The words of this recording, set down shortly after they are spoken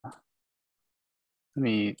Let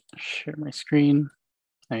me share my screen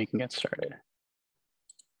and we can get started.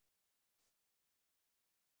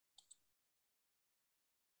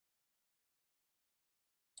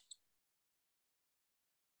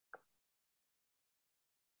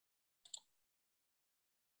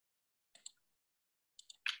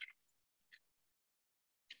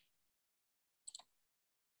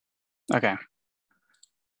 Okay.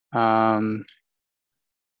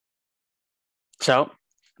 So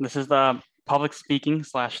this is the public speaking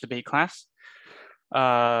 / debate class.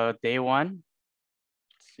 Day one.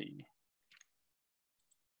 Let's see.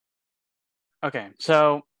 Okay,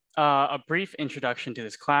 so a brief introduction to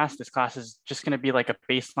this class. This class is just going to be like a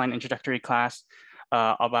baseline introductory class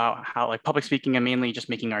about how like public speaking and mainly just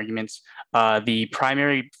making arguments. The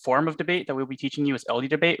primary form of debate that we'll be teaching you is LD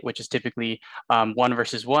debate, which is typically 1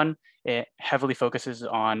 versus 1. It heavily focuses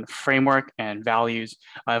on framework and values,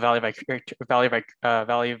 value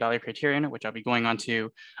criterion, which I'll be going on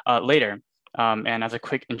to later. And as a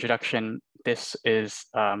quick introduction, this is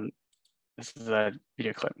a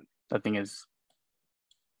video clip. That thing is.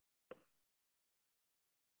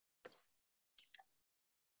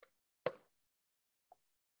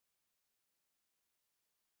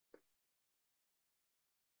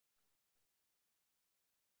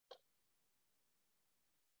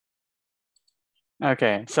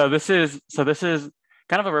 Okay, so this is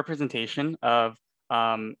kind of a representation of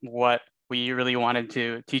what we really wanted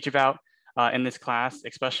to teach about in this class,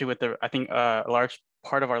 especially with I think a large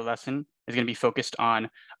part of our lesson is going to be focused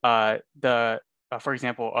on for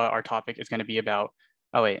example, our topic is going to be about,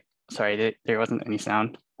 oh wait, sorry, there wasn't any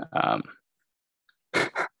sound.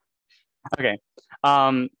 Okay,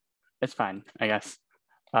 it's fine, I guess.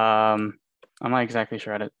 I'm not exactly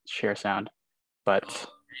sure how to share sound, but.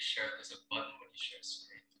 Reshare, there's a button when you share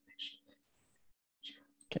screen to make sure that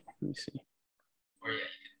okay, let me see. Or yeah,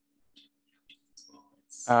 you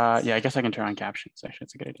can. Yeah, I guess I can turn on captions. Actually,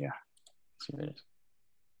 it's a good idea. Let's see what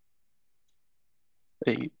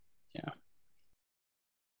it is. Yeah.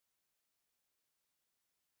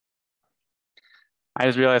 I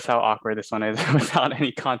just realized how awkward this one is without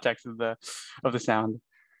any context of the sound.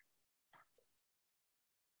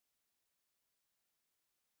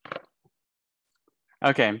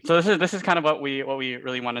 Okay, so this is kind of what we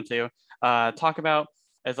really wanted to talk about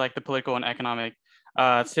as like the political and economic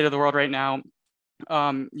state of the world right now.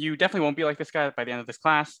 You definitely won't be like this guy by the end of this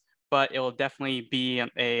class, but it will definitely be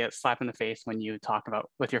a slap in the face when you talk about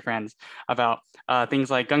with your friends about things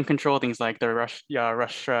like gun control, things like the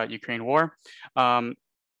Russia-Ukraine war.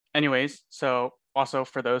 Anyways, so also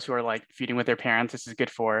for those who are like feuding with their parents, this is good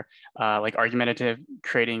for like argumentative,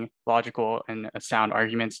 creating logical and sound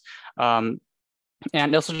arguments.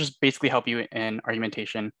 And also just basically help you in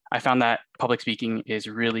argumentation. I found that public speaking is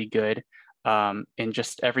really good in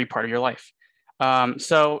just every part of your life.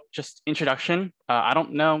 So just introduction. I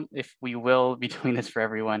don't know if we will be doing this for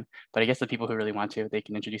everyone, but I guess the people who really want to, they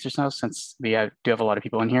can introduce themselves since we do have a lot of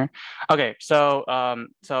people in here. Okay, so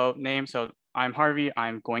name. So I'm Harvey.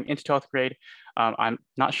 I'm going into 12th grade. I'm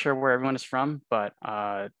not sure where everyone is from, but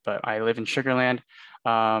I live in Sugar Land.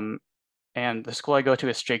 And the school I go to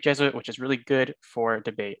is Strake Jesuit, which is really good for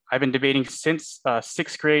debate. I've been debating since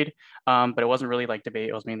 6th grade, but it wasn't really like debate.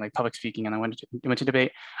 It was mainly like public speaking, and I went to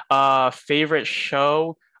debate. Favorite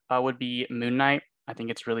show would be Moon Knight. I think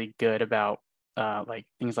it's really good about like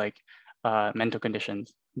things like mental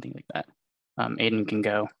conditions and things like that. Aiden can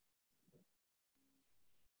go.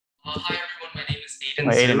 Hi everyone, my name is Aiden.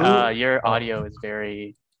 Wait, Aiden, your audio is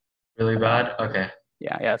very really bad. Okay.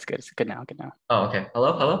 Yeah, it's good. It's good now. Good now. Oh, okay.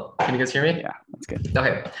 Hello. Can you guys hear me? Yeah, that's good.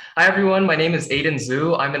 Okay. Hi everyone, my name is Aiden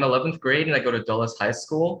Zhu. I'm in 11th grade and I go to Dulles High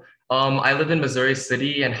School. I live in Missouri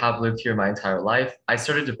City and have lived here my entire life. I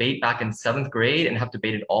started debate back in 7th grade and have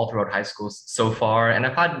debated all throughout high school so far. And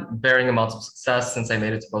I've had varying amounts of success since I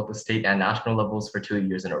made it to both the state and national levels for 2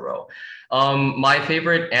 years in a row. My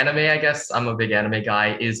favorite anime, I guess, I'm a big anime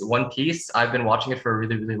guy, is One Piece. I've been watching it for a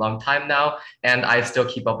really, really long time now, and I still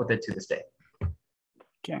keep up with it to this day.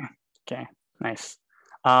 Okay, nice.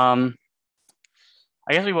 I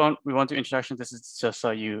guess we won't do introductions. This is just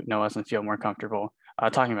so you know us and feel more comfortable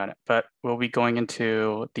talking about it, but we'll be going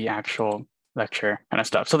into the actual lecture kind of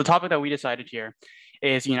stuff. So the topic that we decided here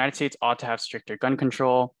is the United States ought to have stricter gun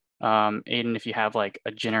control. Aiden, if you have like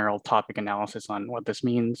a general topic analysis on what this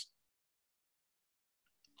means.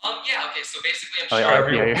 Yeah, okay, so basically I'm sure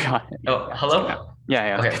everyone... hello?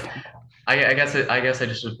 Yeah. Okay. I guess I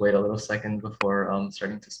just should wait a little second before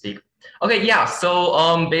starting to speak. Okay, yeah,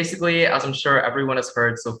 so basically, as I'm sure everyone has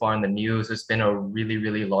heard so far in the news, there's been a really,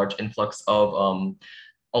 really large influx of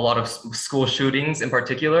a lot of school shootings in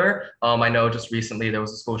particular. I know just recently there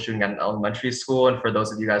was a school shooting at an elementary school, and for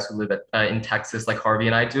those of you guys who live in Texas, like Harvey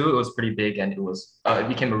and I do, it was pretty big, and it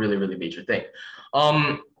became a really, really major thing.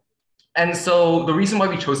 And so the reason why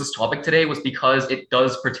we chose this topic today was because it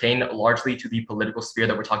does pertain largely to the political sphere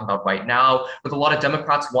that we're talking about right now, with a lot of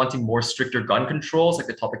Democrats wanting more stricter gun controls, like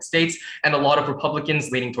the topic states, and a lot of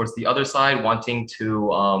Republicans leaning towards the other side, wanting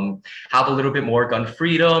to have a little bit more gun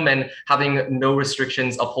freedom and having no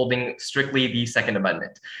restrictions, upholding strictly the Second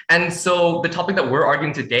Amendment. And so the topic that we're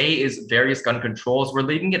arguing today is various gun controls. We're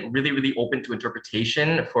leaving it really, really open to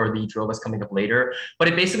interpretation for the drill that's coming up later. But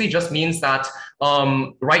it basically just means that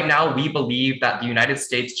right now, we believe that the United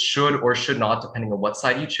States should or should not, depending on what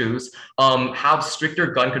side you choose, have stricter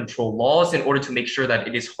gun control laws in order to make sure that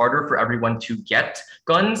it is harder for everyone to get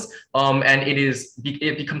guns, and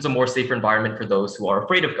it becomes a more safer environment for those who are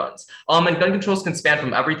afraid of guns. And gun controls can span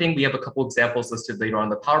from everything. We have a couple examples listed later on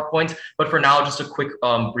the PowerPoint, but for now, just a quick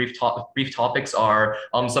brief topics are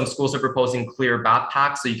some schools are proposing clear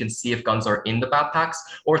backpacks so you can see if guns are in the backpacks,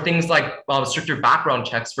 or things like stricter background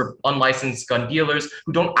checks for unlicensed gun dealers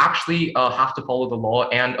who don't actually have to follow the law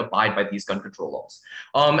and abide by these gun control laws.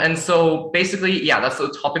 And so basically, yeah, that's the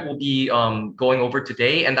topic we'll be going over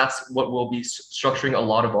today. And that's what we'll be structuring a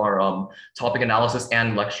lot of our topic analysis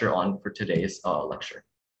and lecture on for today's lecture.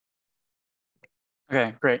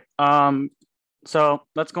 Okay, great. So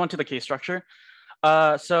let's go into the case structure.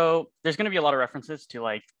 So there's going to be a lot of references to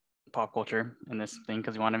like pop culture in this thing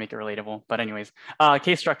because we want to make it relatable. But anyways,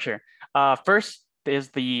 case structure. First is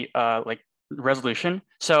the like resolution.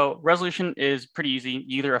 So resolution is pretty easy.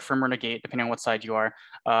 You either affirm or negate, depending on what side you are.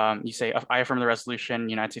 You say, I affirm the resolution.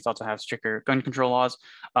 United States also have stricter gun control laws,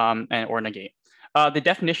 or negate. The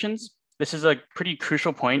definitions, this is a pretty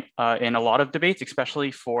crucial point in a lot of debates,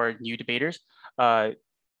 especially for new debaters.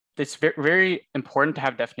 It's very important to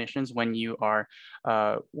have definitions when you are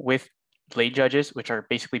with lay judges, which are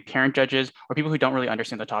basically parent judges or people who don't really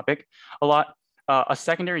understand the topic a lot. A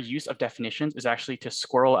secondary use of definitions is actually to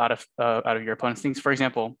squirrel out of your opponent's things. For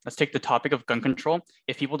example, let's take the topic of gun control.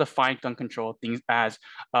 If people define gun control things as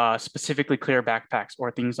specifically clear backpacks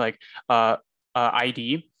or things like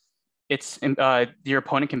ID, it's your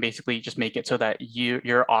opponent can basically just make it so that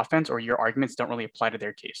your offense or your arguments don't really apply to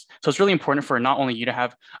their case. So it's really important for not only you to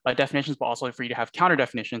have definitions, but also for you to have counter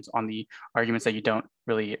definitions on the arguments that you don't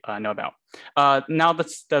really know about. Now,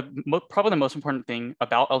 that's probably the most important thing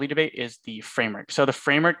about LD debate is the framework. So the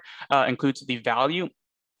framework includes the value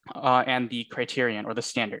and the criterion or the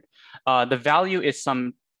standard. The value is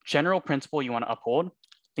some general principle you want to uphold.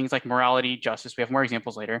 Things like morality, justice. We have more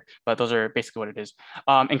examples later, but those are basically what it is.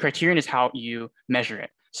 And criterion is how you measure it.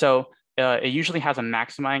 So it usually has a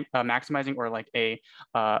maximizing or like a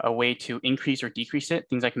way to increase or decrease it.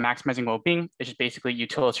 Things like maximizing well-being, it's just basically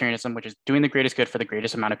utilitarianism, which is doing the greatest good for the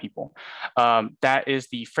greatest amount of people. That is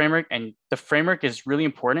the framework, and the framework is really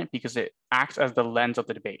important because it acts as the lens of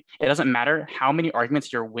the debate. It doesn't matter how many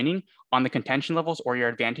arguments you're winning on the contention levels or your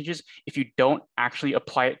advantages if you don't actually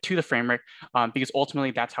apply it to the framework, because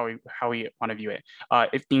ultimately that's how we want to view it.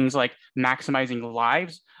 If things like maximizing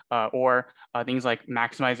lives or things like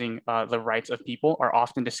maximizing the rights of people are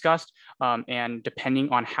often discussed, and depending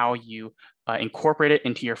on how you incorporate it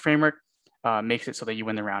into your framework, makes it so that you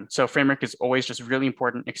win the round. So framework is always just really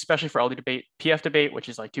important, especially for LD debate. PF debate, which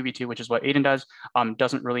is like 2v2, which is what Aiden does,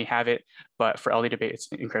 doesn't really have it, but for LD debate, it's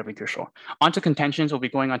incredibly crucial. Onto contentions, we'll be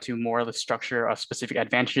going on to more of the structure of specific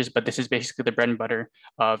advantages, but this is basically the bread and butter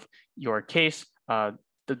of your case.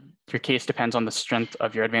 Your case depends on the strength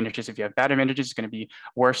of your advantages. If you have bad advantages, it's going to be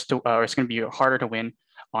worse to, or it's going to be harder to win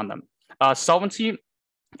on them. Solvency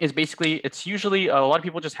is basically, it's usually a lot of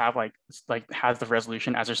people just have has the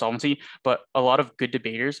resolution as their solvency, but a lot of good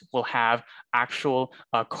debaters will have actual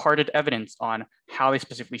carded evidence on how they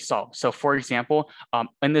specifically solve. So for example,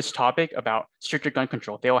 in this topic about stricter gun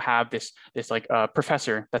control, they will have this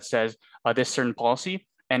professor that says this certain policy,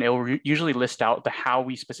 and it will usually list out the how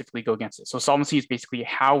we specifically go against it. So solvency is basically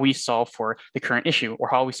how we solve for the current issue or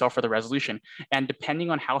how we solve for the resolution. And depending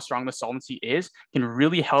on how strong the solvency is, can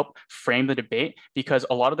really help frame the debate, because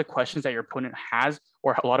a lot of the questions that your opponent has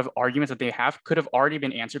or a lot of arguments that they have could have already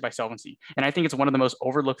been answered by solvency. And I think it's one of the most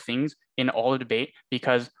overlooked things in all of debate,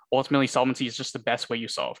 because ultimately solvency is just the best way you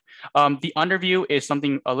solve. The underview is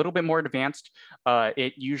something a little bit more advanced.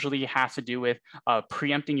 It usually has to do with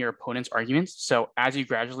preempting your opponent's arguments. So as you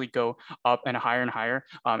gradually go up and higher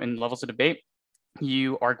in levels of debate,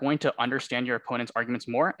 you are going to understand your opponent's arguments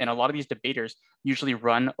more. And a lot of these debaters usually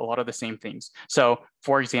run a lot of the same things. So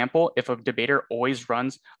for example, if a debater always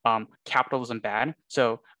runs capitalism bad,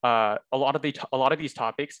 so a lot of these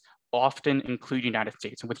topics often include United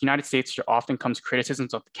States. And with United States, there often comes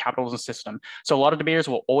criticisms of the capitalism system. So a lot of debaters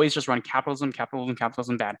will always just run capitalism, capitalism,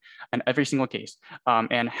 capitalism bad in every single case.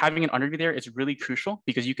 And having an underview there is really crucial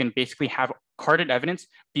because you can basically have carded evidence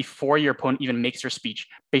before your opponent even makes their speech,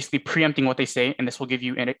 basically preempting what they say. And this will give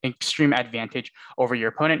you an extreme advantage over your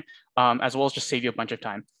opponent, as well as just save you a bunch of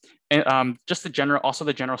time. And just the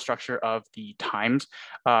general structure of the times.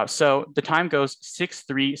 So the time goes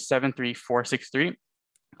 6-3, 7-3, 4-6-3.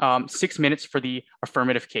 6 minutes for the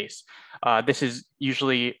affirmative case. This is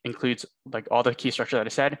usually includes like all the key structure that I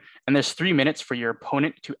said, and there's 3 minutes for your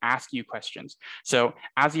opponent to ask you questions. So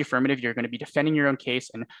as the affirmative, you're going to be defending your own case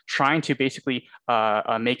and trying to basically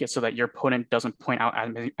make it so that your opponent doesn't point out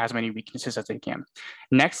as many weaknesses as they can.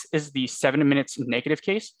 Next is the 7 minutes negative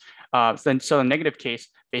case. So the negative case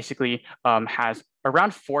basically has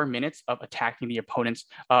around 4 minutes of attacking the opponent's,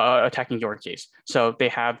 attacking your case. So they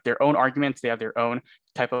have their own arguments, they have their own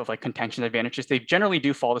type of like contention advantages. They generally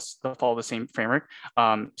do follow the same framework.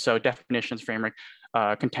 So definitions, framework,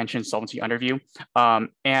 contention, solvency, underview. And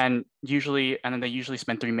then they usually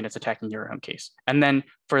spend 3 minutes attacking your own case. And then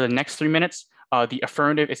for the next 3 minutes, the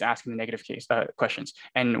affirmative is asking the negative case questions.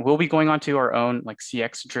 And we'll be going on to our own like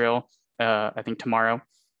CX drill, I think tomorrow.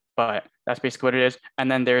 But that's basically what it is.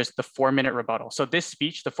 And then there's the 4 minute rebuttal. So this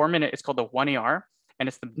speech, the 4 minute, is called the 1AR, and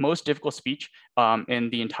it's the most difficult speech in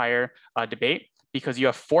the entire debate because you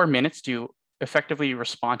have 4 minutes to effectively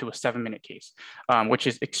respond to a 7 minute case, which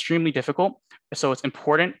is extremely difficult. So it's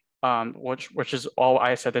important, which is all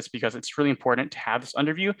I said this because it's really important to have this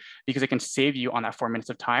underview because it can save you on that 4 minutes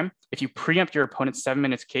of time. If you preempt your opponent's 7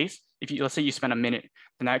 minutes case, let's say you spend a minute,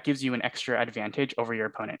 then that gives you an extra advantage over your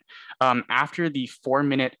opponent. After the 4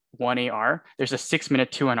 minute 1AR, there's a 6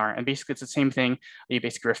 minute 2NR, and basically it's the same thing. You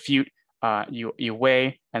basically refute, you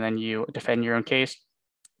weigh, and then you defend your own case.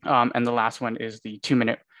 And the last one is the 3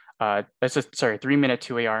 minute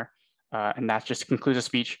 2AR, and that just concludes the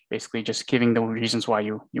speech, basically just giving the reasons why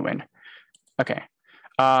you win. Okay,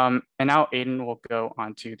 and now Aiden will go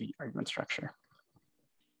on to the argument structure.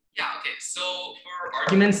 Yeah, okay, so for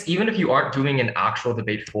arguments, even if you aren't doing an actual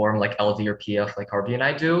debate form like LD or PF like Harvey and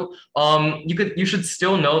I do, you should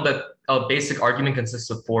still know that a basic argument consists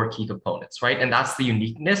of 4 key components, right? And that's the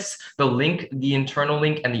uniqueness, the link, the internal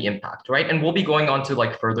link, and the impact, right? And we'll be going on to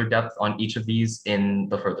like further depth on each of these in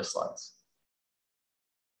the further slides.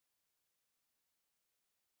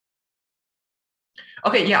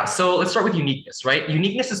 Okay, yeah, so let's start with uniqueness, right?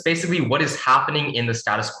 Uniqueness is basically what is happening in the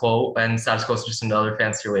status quo, and status quo is just another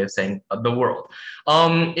fancier way of saying the world.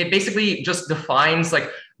 It basically just defines like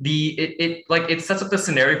it sets up the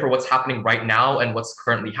scenario for what's happening right now and what's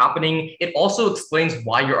currently happening. It also explains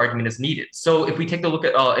why your argument is needed. So if we take a look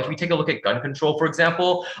at gun control, for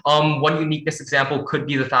example, one uniqueness example could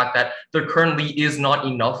be the fact that there currently is not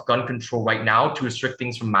enough gun control right now to restrict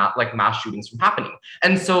things from mass shootings from happening.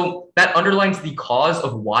 And so that underlines the cause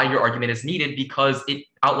of why your argument is needed because it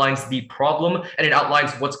outlines the problem and it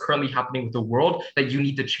outlines what's currently happening with the world that you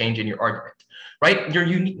need to change in your argument. Right? Your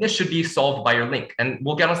uniqueness should be solved by your link. And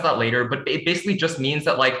we'll get onto that later, but it basically just means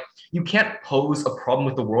that like you can't pose a problem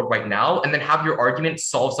with the world right now and then have your argument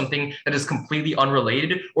solve something that is completely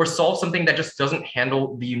unrelated or solve something that just doesn't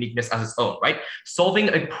handle the uniqueness as its own, right? Solving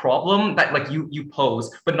a problem that like you pose,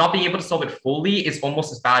 but not being able to solve it fully is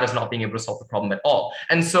almost as bad as not being able to solve the problem at all.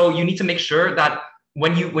 And so you need to make sure that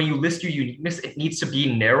when you list your uniqueness, it needs to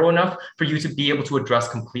be narrow enough for you to be able to address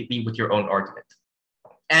completely with your own argument.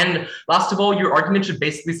 And last of all, your argument should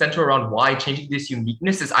basically center around why changing this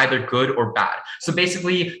uniqueness is either good or bad. So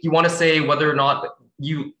basically, you want to say whether or not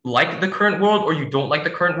you like the current world or you don't like the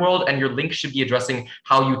current world, and your link should be addressing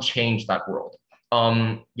how you change that world.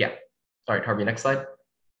 Yeah. All right, Harvey, next slide.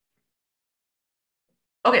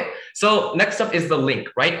 Okay, so next up is the link,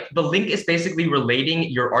 right? The link is basically relating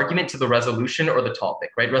your argument to the resolution or the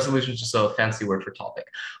topic, right? Resolution is just a fancy word for topic.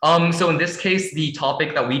 So in this case, the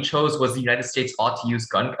topic that we chose was the United States ought to use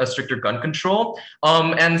stricter gun control.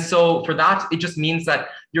 And so for that, it just means that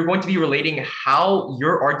you're going to be relating how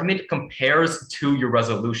your argument compares to your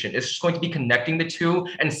resolution. It's just going to be connecting the two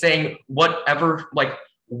and saying what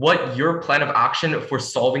your plan of action for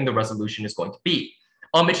solving the resolution is going to be.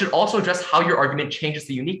 It should also address how your argument changes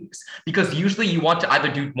the uniqueness, because usually you want to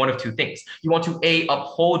either do one of two things. You want to A,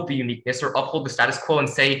 uphold the uniqueness or uphold the status quo and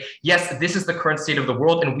say, yes, this is the current state of the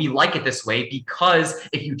world and we like it this way because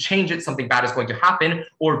if you change it, something bad is going to happen.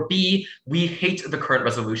 Or B, we hate the current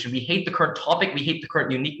resolution. We hate the current topic. We hate the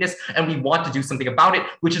current uniqueness and we want to do something about it,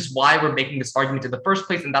 which is why we're making this argument in the first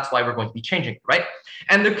place. And that's why we're going to be changing it, right?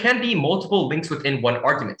 And there can be multiple links within one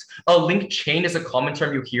argument. A link chain is a common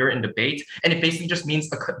term you hear in debate, and it basically just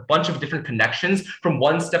means a bunch of different connections from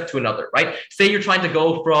one step to another, right? Say you're trying to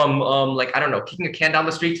go from like, I don't know, kicking a can down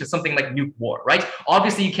the street to something like nuke war, right?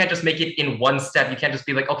 Obviously, you can't just make it in one step. You can't just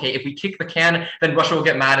be like, okay, if we kick the can, then Russia will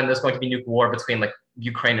get mad and there's going to be nuke war between like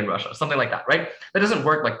Ukraine and Russia, something like that, right? That doesn't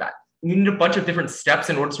work like that. You need a bunch of different steps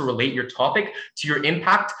in order to relate your topic to your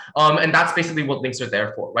impact. And that's basically what links are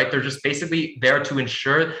there for, right? They're just basically there to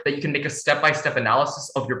ensure that you can make a step-by-step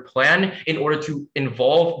analysis of your plan in order to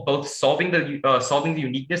involve both solving the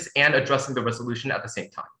uniqueness and addressing the resolution at the same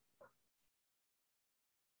time.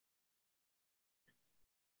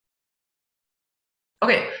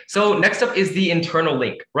 Okay, so next up is the internal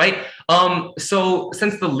link, right? So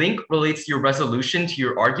since the link relates your resolution to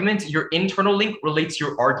your argument, your internal link relates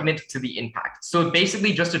your argument to the impact. So it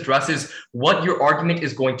basically just addresses what your argument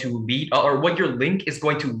is going to lead, or what your link is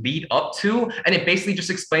going to lead up to. And it basically just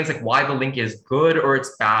explains like why the link is good or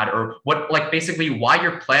it's bad, or what, like basically why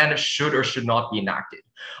your plan should or should not be enacted.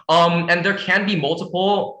 And there can be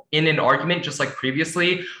multiple in an argument, just like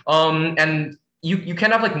previously. And you can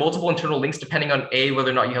have like multiple internal links depending on A, whether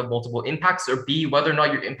or not you have multiple impacts, or B, whether or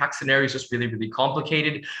not your impact scenario is just really, really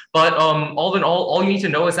complicated. But all in all you need to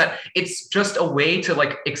know is that it's just a way to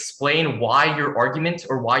like explain why your argument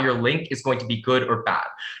or why your link is going to be good or bad.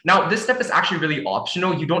 Now, this step is actually really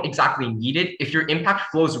optional. You don't exactly need it. If your impact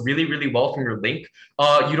flows really, really well from your link,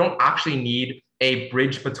 you don't actually need a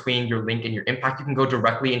bridge between your link and your impact. You can go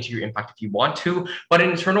directly into your impact if you want to, but an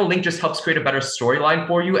internal link just helps create a better storyline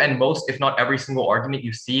for you. And most, if not every single argument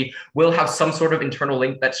you see will have some sort of internal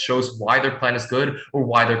link that shows why their plan is good or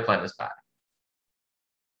why their plan is bad.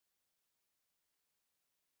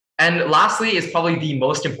 And lastly is probably the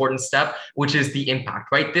most important step, which is the impact,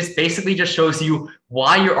 right? This basically just shows you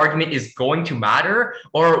why your argument is going to matter,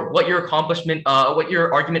 or what your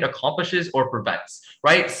argument accomplishes or prevents,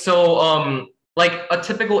 right? So like a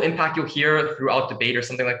typical impact you'll hear throughout debate or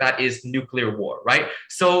something like that is nuclear war, right?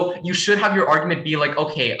 So you should have your argument be like,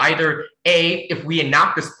 okay, either A, if we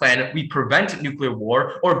enact this plan, we prevent nuclear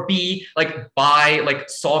war, or B, like by like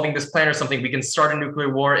solving this plan or something, we can start a nuclear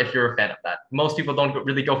war if you're a fan of that. Most people don't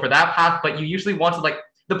really go for that path, but you usually want to like,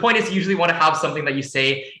 the point is you usually want to have something that you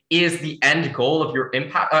say is the end goal of your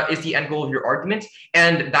impact, is the end goal of your argument.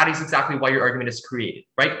 And that is exactly why your argument is created,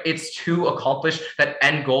 right? It's to accomplish that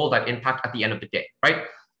end goal, that impact at the end of the day, right?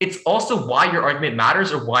 It's also why your argument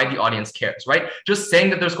matters or why the audience cares, right? Just saying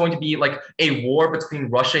that there's going to be like a war between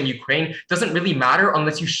Russia and Ukraine doesn't really matter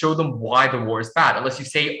unless you show them why the war is bad. Unless you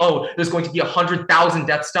say, oh, there's going to be 100,000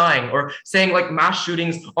 deaths dying, or saying like mass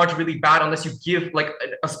shootings aren't really bad unless you give like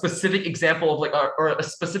a specific example of like, or a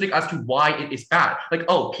specific as to why it is bad. Like,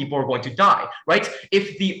 oh, people are going to die, right?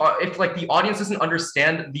 If like the audience doesn't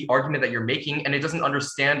understand the argument that you're making, and it doesn't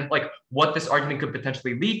understand like what this argument could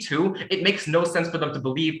potentially lead to, it makes no sense for them to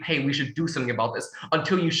believe, hey, we should do something about this,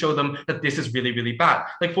 until you show them that this is really, really bad.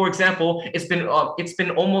 Like, for example, it's been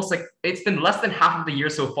less than half of the year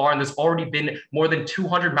so far, and there's already been more than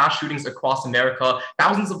 200 mass shootings across America.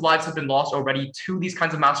 Thousands of lives have been lost already to these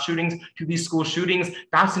kinds of mass shootings, to these school shootings.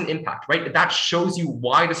 That's an impact, right? That shows you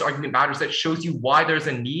why this argument matters. That shows you why there's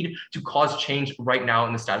a need to cause change right now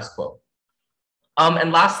in the status quo.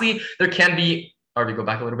 And lastly, there can be, or we go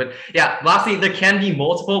back a little bit. Yeah, lastly, there can be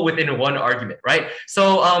multiple within one argument, right?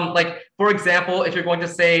 So like, for example, if you're going to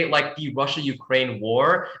say like the Russia-Ukraine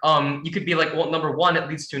war, you could be like, well, number one, it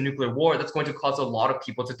leads to a nuclear war. That's going to cause a lot of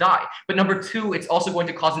people to die. But number two, it's also going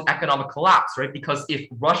to cause an economic collapse, right? Because if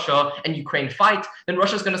Russia and Ukraine fight, then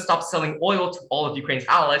Russia's going to stop selling oil to all of Ukraine's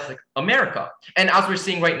allies, like America. And as we're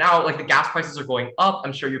seeing right now, like the gas prices are going up.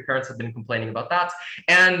 I'm sure your parents have been complaining about that.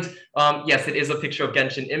 And yes, it is a picture of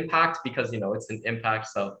Genshin Impact because, you know, it's an impact.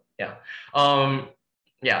 So yeah,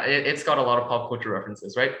 yeah, it's got a lot of pop culture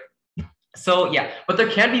references, right? So yeah, but there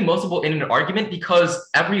can be multiple in an argument because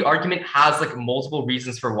every argument has like multiple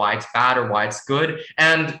reasons for why it's bad or why it's good.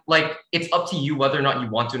 And like, it's up to you whether or not you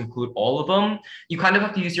want to include all of them. You kind of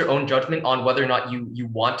have to use your own judgment on whether or not you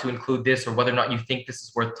want to include this or whether or not you think this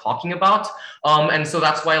is worth talking about. And so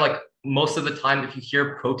that's why like, most of the time, if you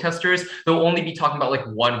hear protesters, they'll only be talking about like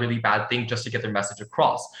one really bad thing just to get their message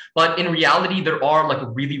across. But in reality, there are like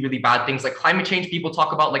really, really bad things like climate change. People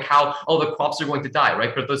talk about like how, oh, the crops are going to die,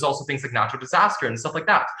 right? But there's also things like natural disaster and stuff like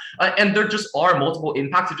that. And there just are multiple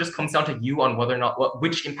impacts. It just comes down to you on whether or not,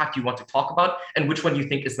 which impact you want to talk about and which one you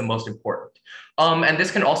think is the most important. And this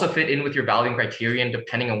can also fit in with your valuing criterion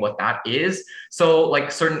depending on what that is. So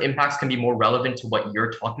like certain impacts can be more relevant to what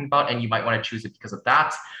you're talking about and you might want to choose it because of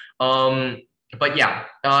that. But yeah,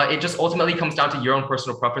 it just ultimately comes down to your own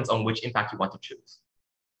personal preference on which impact you want to choose.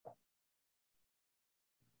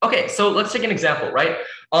 Okay, so let's take an example, right?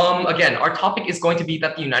 Again, our topic is going to be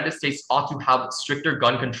that the United States ought to have stricter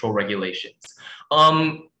gun control regulations.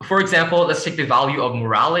 For example, let's take the value of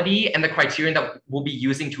morality, and the criterion that we'll be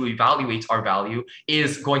using to evaluate our value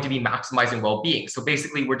is going to be maximizing well-being. So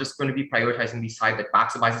basically, we're just going to be prioritizing the side that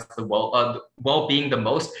maximizes the well-being the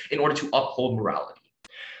most in order to uphold morality.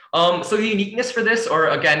 So the uniqueness for this, or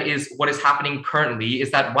again, is what is happening currently,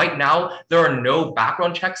 is that right now there are no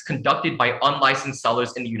background checks conducted by unlicensed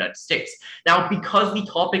sellers in the United States. Now, because the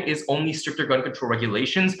topic is only stricter gun control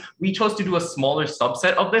regulations, we chose to do a smaller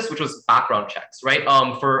subset of this, which was background checks, right?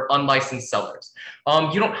 For unlicensed sellers.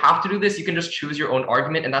 You don't have to do this. You can just choose your own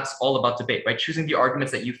argument, and that's all about debate, right? Choosing the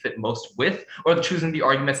arguments that you fit most with, or choosing the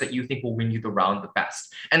arguments that you think will win you the round the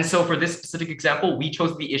best. And so for this specific example, we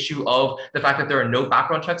chose the issue of the fact that there are no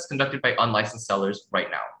background checks conducted by unlicensed sellers right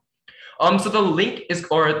now. So the link is,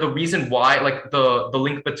 or the reason why, like the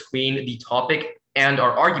link between the topic and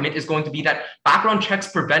our argument is going to be that background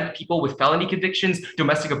checks prevent people with felony convictions,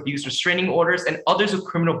 domestic abuse restraining orders, and others with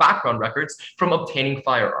criminal background records from obtaining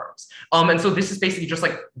firearms. And so this is basically just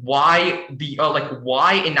like why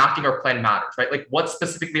why enacting our plan matters, right? Like what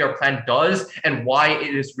specifically our plan does and why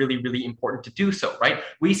it is really, really important to do so, right?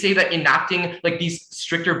 We say that enacting like these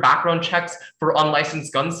stricter background checks for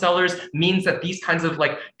unlicensed gun sellers means that these kinds of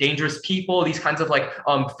like dangerous people, these kinds of like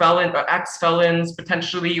ex-felons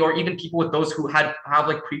potentially, or even people with those who have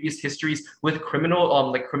like previous histories with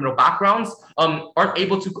criminal backgrounds, aren't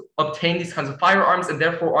able to obtain these kinds of firearms, and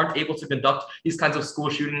therefore aren't able to conduct these kinds of school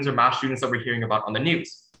shootings or mass shootings that we're hearing about on the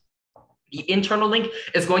news. The internal link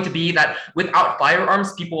is going to be that without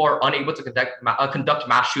firearms, people are unable to conduct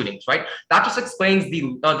mass shootings, right? That just explains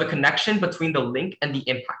the connection between the link and the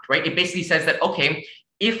impact, right? It basically says that, okay,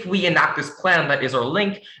 if we enact this plan that is our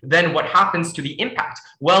link, then what happens to the impact?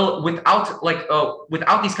 Well, without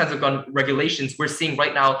these kinds of gun regulations, we're seeing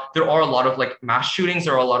right now there are a lot of like mass shootings,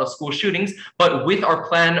 there are a lot of school shootings. But with our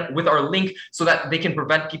plan, with our link, so that they can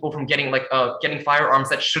prevent people from getting firearms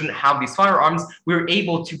that shouldn't have these firearms, we're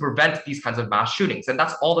able to prevent these kinds of mass shootings, and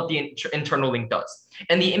that's all that the internal link does.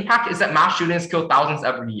 And the impact is that mass shootings kill thousands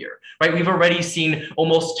every year, right? We've already seen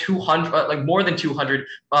almost 200, like more than 200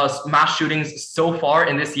 mass shootings so far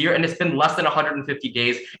in this year, and it's been less than 150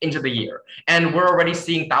 days into the year. And we're already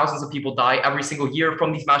seeing thousands of people die every single year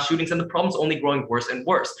from these mass shootings, and the problem's only growing worse and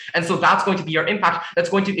worse. And so that's going to be our impact. That's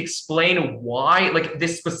going to explain why like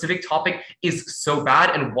this specific topic is so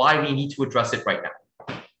bad and why we need to address it right now.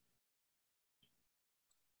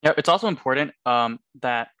 Yeah, it's also important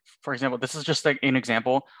that, for example, this is just like an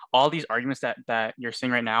example. All these arguments that you're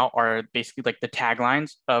seeing right now are basically like the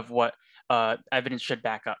taglines of what evidence should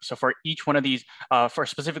back up. So for each one of these, for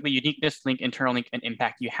specifically uniqueness, link, internal link, and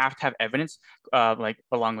impact, you have to have evidence like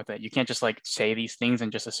along with it. You can't just like say these things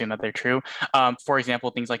and just assume that they're true. For example,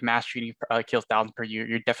 things like mass shooting kills thousands per year.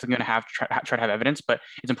 You're definitely going to have try to have evidence, but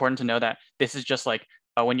it's important to know that this is just like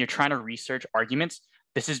when you're trying to research arguments.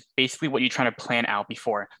 This is basically what you're trying to plan out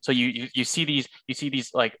before. So you see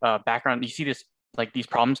these like background, you see this like these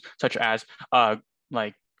problems such as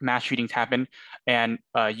like mass shootings happen, and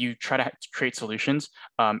you try to create solutions.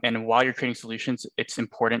 And while you're creating solutions, it's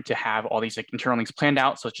important to have all these like internal links planned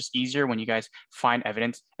out, so it's just easier when you guys find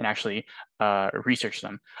evidence and actually research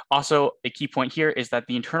them. Also, a key point here is that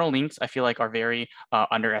the internal links I feel like are very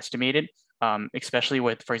underestimated. Especially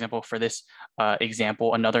with, for example, for this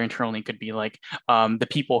example, another internal link could be like the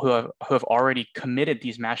people who have already committed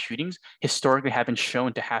these mass shootings historically have been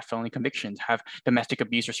shown to have felony convictions, have domestic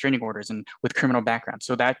abuse restraining orders, and with criminal backgrounds.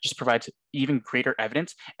 So that just provides even greater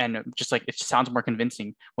evidence, and just like it sounds more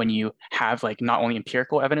convincing when you have like not only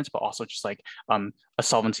empirical evidence but also just like a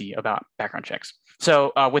solvency about background checks.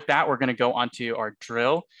 So with that, we're going to go on to our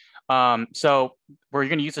drill. So we're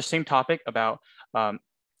going to use the same topic about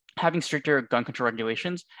having stricter gun control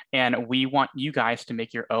regulations, and we want you guys to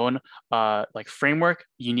make your own like framework,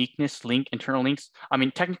 uniqueness, link, internal links. I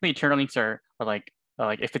mean, technically internal links are like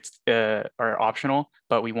if it's are optional,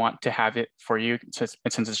 but we want to have it for you since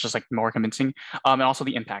it's just like more convincing, and also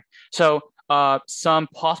the impact. So some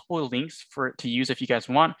possible links to use if you guys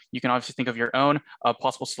want. You can obviously think of your own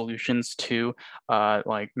possible solutions to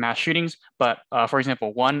like mass shootings. But for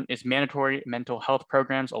example, one is mandatory mental health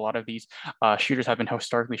programs. A lot of these shooters have been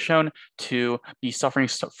historically shown to be suffering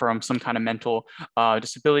from some kind of mental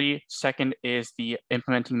disability. Second is the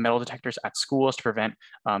implementing metal detectors at schools to prevent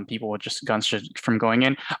people with just guns from going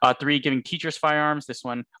in. Three, giving teachers firearms. This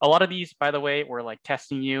one, a lot of these, by the way, we're like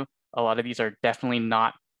testing you. A lot of these are definitely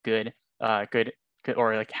not good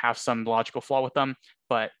or like have some logical flaw with them,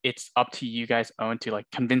 but it's up to you guys own to like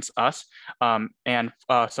convince us.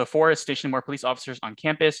 So 4 is stationing more police officers on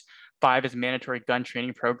campus. 5 is mandatory gun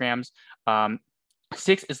training programs.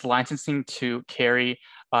 6 is licensing to carry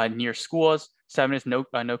near schools. 7 is no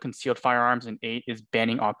concealed firearms, and 8 is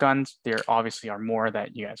banning all guns. There obviously are more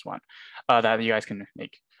that you guys want, that you guys can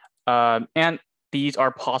make. And these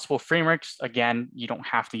are possible frameworks. Again, you don't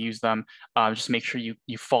have to use them. Just make sure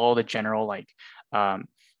you follow the general like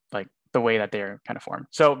the way that they're kind of formed.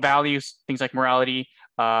 So values, things like morality,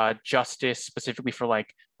 justice, specifically for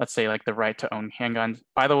like, let's say like the right to own handguns.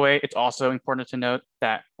 By the way, it's also important to note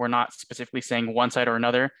that we're not specifically saying one side or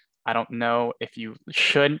another. I don't know if you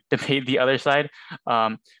should debate the other side,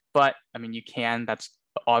 but I mean, you can. That's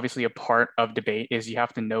obviously a part of debate, is you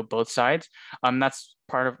have to know both sides. That's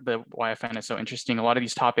part of why I find it so interesting. A lot of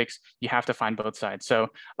these topics, you have to find both sides. So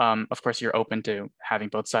of course, you're open to having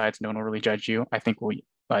both sides. No one will really judge you. I think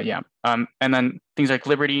yeah. And then things like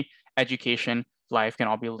liberty, education, life can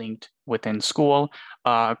all be linked within school.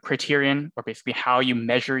 Criterion, or basically how you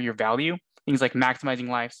measure your value. Things like maximizing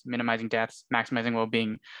lives, minimizing deaths, maximizing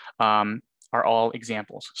well-being are all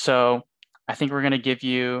examples. So I think we're going to give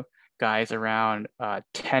you guys around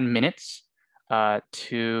 10 minutes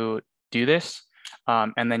to do this.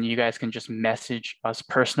 And then you guys can just message us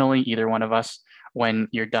personally, either one of us, when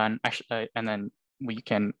you're done. Actually, and then we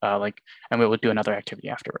can and we will do another activity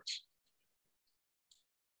afterwards.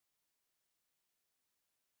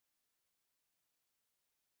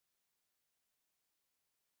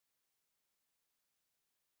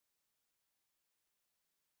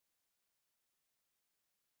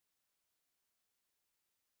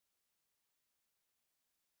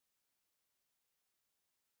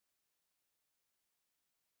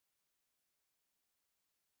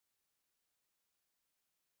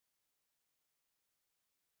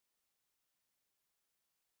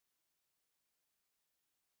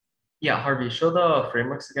 Yeah, Harvey, show the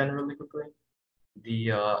frameworks again really quickly. Do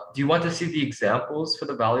you want to see the examples for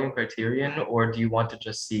the value and criterion, or do you want to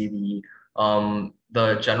just see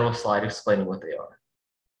the general slide explaining what they are?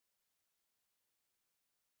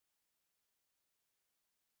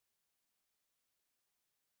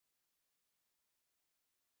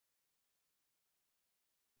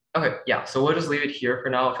 Okay, yeah, so we'll just leave it here for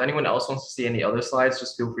now. If anyone else wants to see any other slides,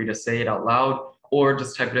 just feel free to say it out loud or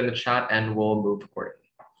just type it in the chat and we'll move accordingly.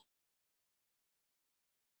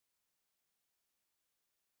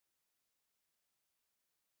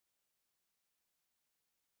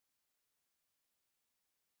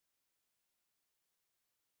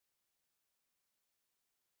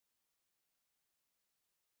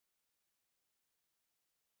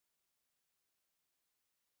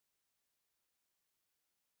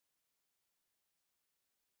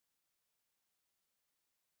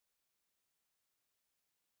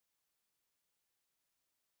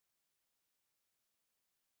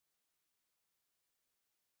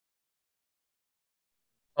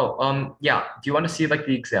 Oh, yeah. Do you want to see like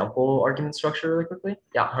the example argument structure really quickly?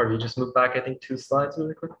 Yeah, Harvey, just move back, I think 2 slides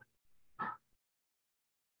really quick.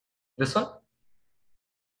 This one?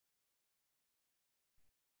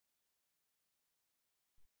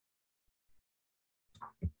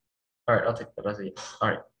 All right, I'll take that as a yes. All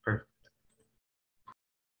right, perfect.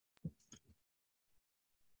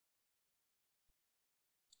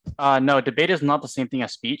 No, debate is not the same thing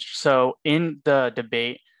as speech. So in the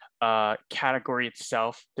debate category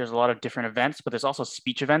itself, there's a lot of different events, but there's also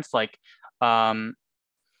speech events. Like I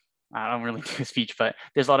don't really do speech, but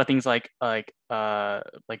there's a lot of things like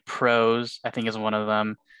prose, I think, is one of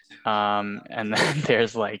them. And then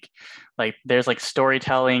there's there's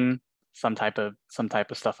storytelling, some type of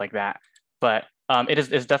stuff like that. But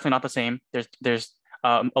it's definitely not the same. There's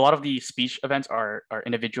a lot of the speech events are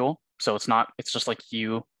individual, so it's just like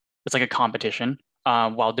it's like a competition.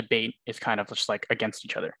 While debate is kind of just like against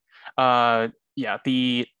each other. Yeah,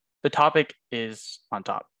 the topic is on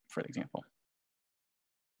top, for example.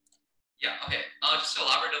 Yeah, okay. Just to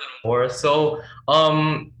elaborate a little more. So,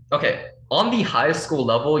 okay, on the high school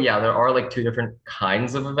level, yeah, there are like 2 different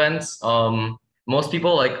kinds of events. Most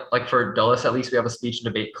people like for Dulles, at least, we have a speech and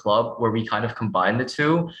debate club where we kind of combine the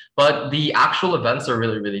 2, but the actual events are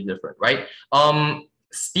really, really different, right?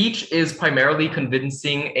 Speech is primarily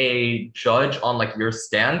convincing a judge on like your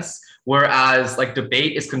stance, whereas like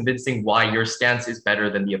debate is convincing why your stance is better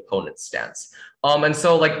than the opponent's stance. And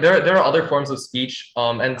so like there are other forms of speech,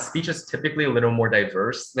 and speech is typically a little more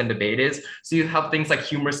diverse than debate is. So you have things like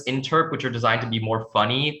humorous interp, which are designed to be more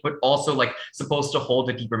funny, but also like supposed to hold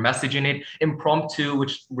a deeper message in it. Impromptu,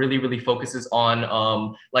 which really, really focuses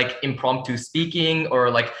on like impromptu speaking, or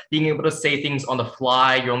like being able to say things on the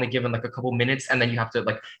fly. You're only given like a couple minutes, and then you have to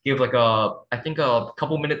like give like I think a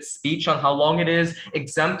couple minutes speech on how long it is.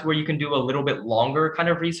 Exempt, where you can can do a little bit longer kind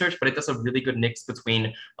of research, but it does a really good mix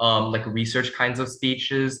between like research kinds of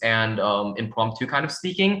speeches and impromptu kind of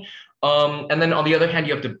speaking. And then on the other hand,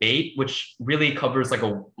 you have debate, which really covers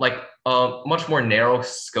a much more narrow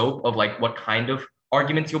scope of like what kind of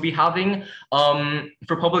arguments you'll be having.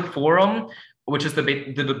 For public forum, which is the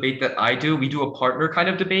debate that I do, we do a partner kind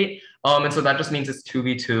of debate. And so that just means it's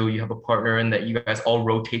 2v2. You have a partner and that you guys all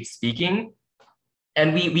rotate speaking.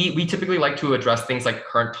 And we typically like to address things like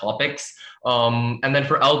current topics. And then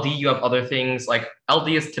for LD, you have other things like LD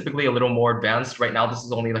is typically a little more advanced. Right now, this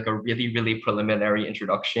is only like a really, really preliminary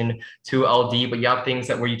introduction to LD, but you have things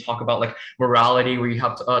that where you talk about like morality, where you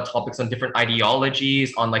have topics on different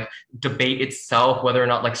ideologies, on like debate itself, whether or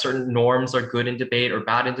not like certain norms are good in debate or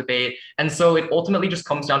bad in debate. And so it ultimately just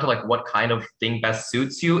comes down to like what kind of thing best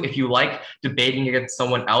suits you. If you like debating against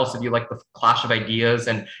someone else, if you like the clash of ideas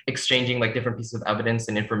and exchanging like different pieces of evidence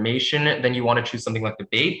and information, then you want to choose something like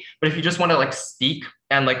debate. But if you just want to like speak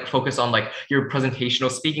and like focus on like your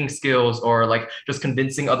presentational speaking skills or like just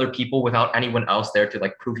convincing other people without anyone else there to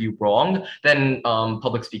like prove you wrong, then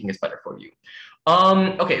public speaking is better for you.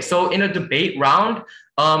 Okay, so in a debate round,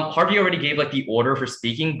 Harvey already gave like the order for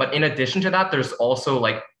speaking, but in addition to that, there's also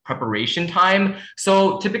like preparation time.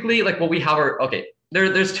 So typically like what we have are, okay,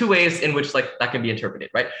 there's two ways in which like that can be interpreted,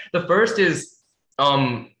 right? The first is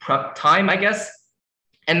prep time, I guess.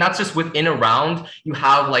 And that's just within a round, you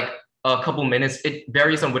have like a couple minutes. It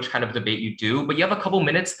varies on which kind of debate you do, but you have a couple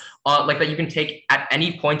minutes like that you can take at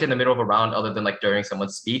any point in the middle of a round other than like during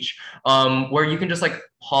someone's speech, where you can just like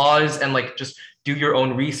pause and like just do your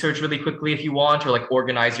own research really quickly if you want, or like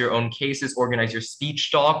organize your own cases, organize your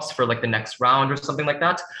speech docs for like the next round or something like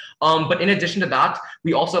that. But in addition to that,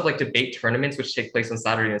 we also have like debate tournaments, which take place on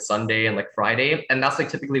Saturday and Sunday and like Friday. And that's like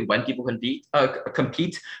typically when people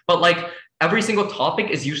compete. But like every single topic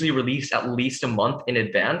is usually released at least a month in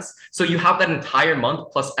advance. So you have that entire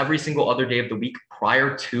month plus every single other day of the week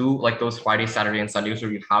prior to like those Friday, Saturday, and Sundays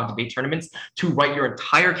where you have debate tournaments to write your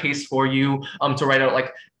entire case for you, to write out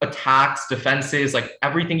like attacks, defenses, like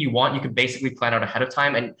everything you want. You could basically plan out ahead of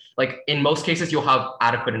time. And like in most cases, you'll have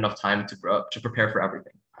adequate enough time to prepare for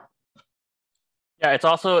everything. Yeah, it's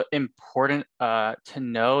also important to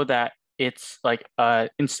know that it's like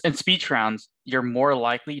in speech rounds, you're more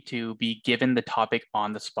likely to be given the topic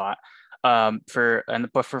on the spot. But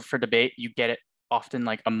for debate, you get it often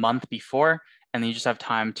like a month before, and then you just have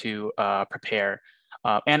time to prepare.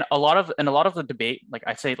 And a lot of the debate, like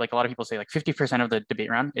I say, like a lot of people say, like 50% of the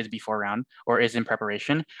debate round is before round or is in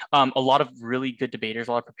preparation. A lot of really good debaters,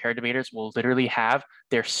 a lot of prepared debaters will literally have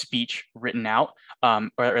their speech written out,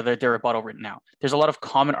 or their rebuttal written out. There's a lot of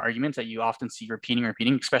common arguments that you often see repeating,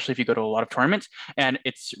 especially if you go to a lot of tournaments. And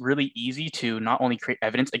it's really easy to not only create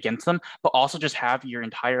evidence against them, but also just have your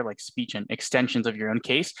entire like speech and extensions of your own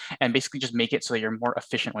case, and basically just make it so that you're more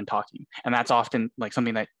efficient when talking. And that's often like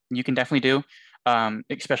something that you can definitely do,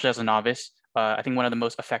 especially as a novice. I think one of the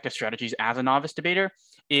most effective strategies as a novice debater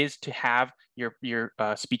is to have your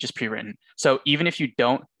speeches pre-written. So even if you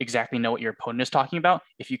don't exactly know what your opponent is talking about,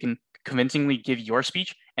 if you can convincingly give your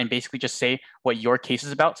speech and basically just say what your case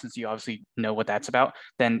is about, since you obviously know what that's about,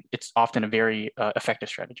 then it's often a very effective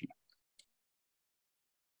strategy.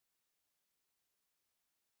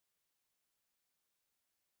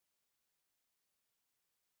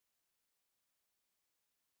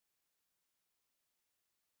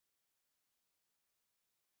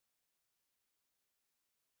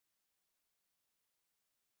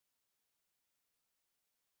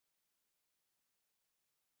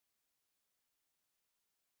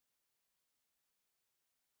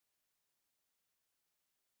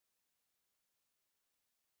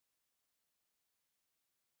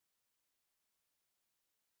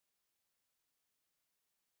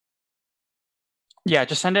 Yeah,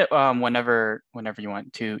 just send it whenever you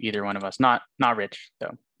want to either one of us. Not Rich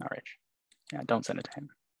though, not Rich. Yeah, don't send it to him.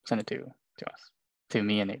 Send it to us, to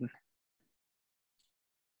me and Aiden.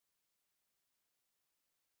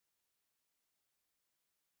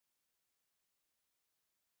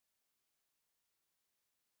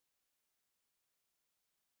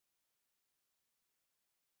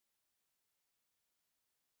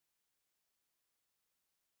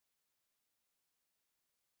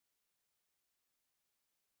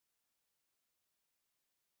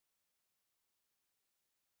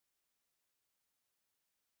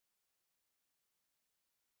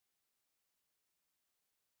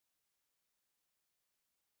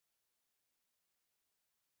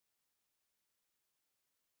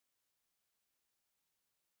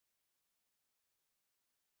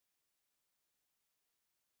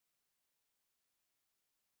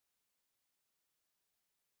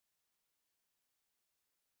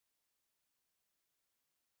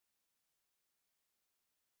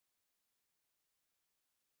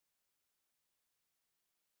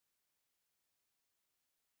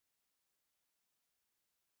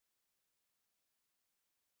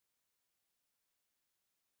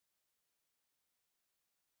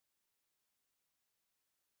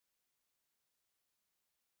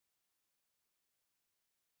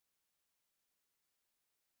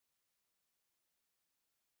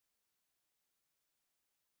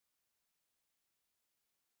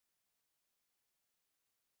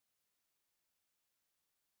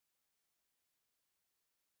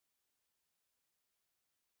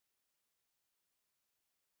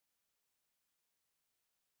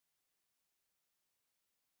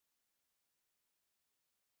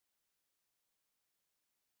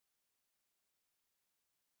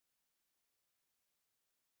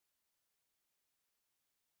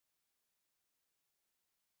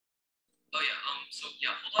 Oh yeah. So yeah,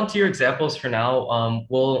 hold on to your examples for now.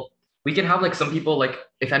 We can have like some people like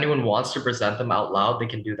if anyone wants to present them out loud, they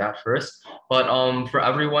can do that first. But for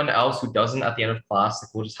everyone else who doesn't at the end of class, like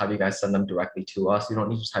we'll just have you guys send them directly to us. You don't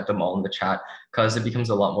need to type them all in the chat because it becomes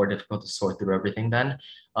a lot more difficult to sort through everything then.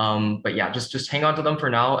 But yeah, just hang on to them for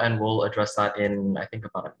now, and we'll address that in I think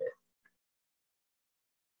about a bit.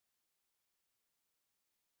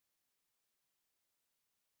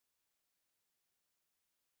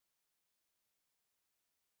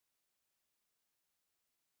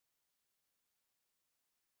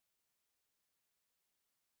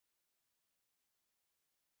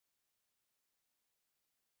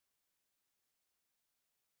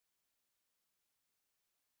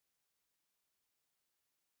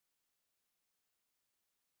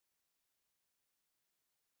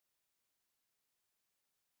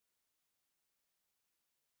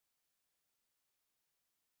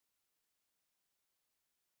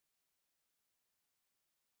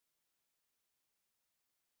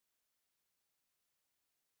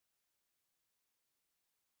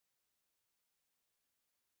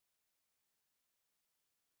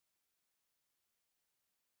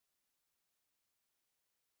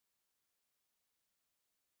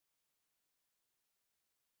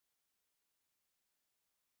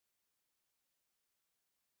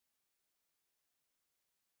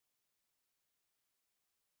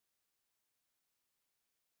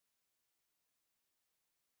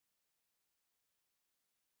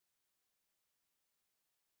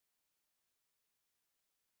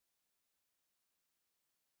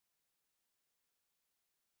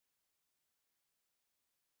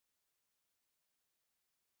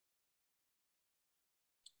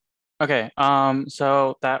 Okay,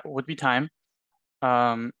 so that would be time.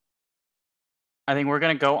 Um, I think we're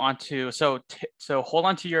gonna go on to so hold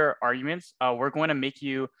on to your arguments. We're going to make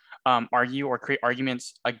you argue or create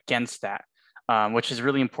arguments against that, which is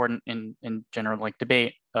really important in general like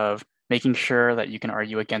debate of making sure that you can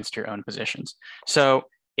argue against your own positions. So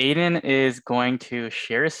Aiden is going to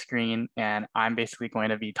share a screen, and I'm basically going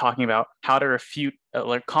to be talking about how to refute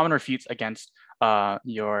like common refutes against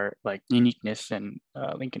your like uniqueness and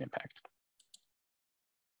Lincoln impact.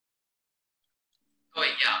 Oh yeah.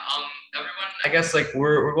 Everyone, I guess like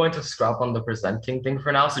we're going to scrap on the presenting thing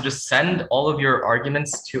for now. So just send all of your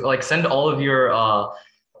arguments to like send all of your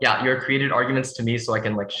yeah your created arguments to me so I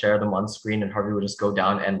can like share them on screen and Harvey will just go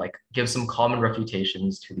down and like give some common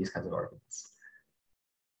refutations to these kinds of arguments.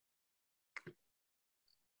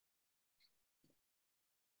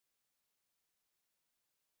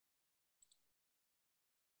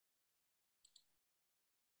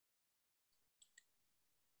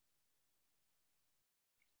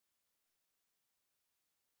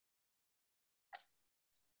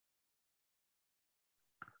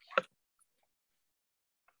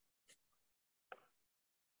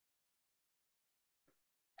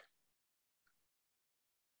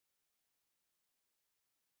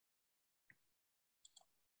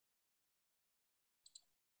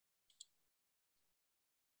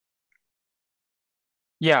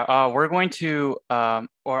 Yeah, we're going to,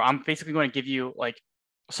 or I'm basically going to give you like,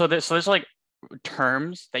 so there's like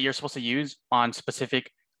terms that you're supposed to use on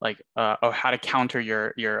specific like, or how to counter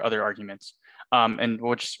your other arguments, and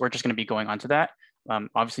we're just going to be going on to that.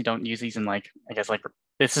 Obviously, don't use these in like, I guess like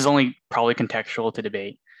this is only probably contextual to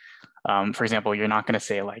debate. For example, you're not going to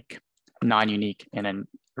say like non-unique in a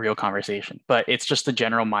real conversation, but it's just the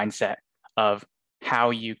general mindset of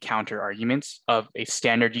how you counter arguments of a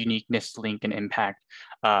standard uniqueness, link, and impact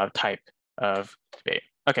type of debate.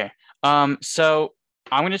 Okay, so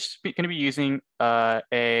I'm going to be using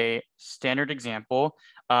a standard example.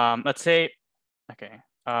 Let's say, okay,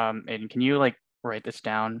 Aiden, can you like write this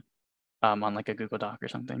down on like a Google Doc or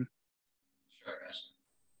something? Sure, guys.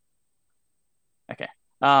 Okay.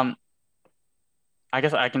 I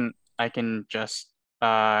guess I can just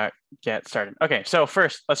get started. Okay, so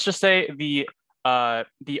first, let's just say the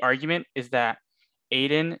argument is that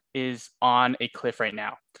Aiden is on a cliff right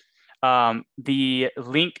now. The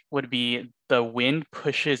link would be the wind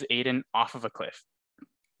pushes Aiden off of a cliff.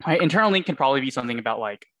 Right? Internal link can probably be something about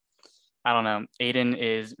like, I don't know, Aiden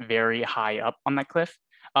is very high up on that cliff.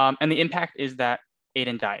 And the impact is that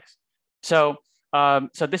Aiden dies. So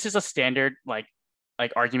this is a standard like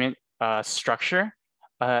argument structure.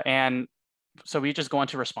 And so we just go on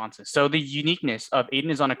to responses. So the uniqueness of Aiden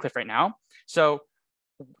is on a cliff right now. So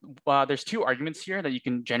there's two arguments here that you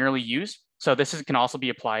can generally use. So can also be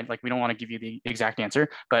applied. Like we don't want to give you the exact answer,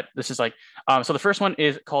 but this is like, so the first one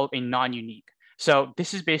is called a non-unique. So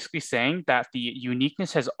this is basically saying that the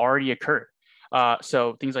uniqueness has already occurred.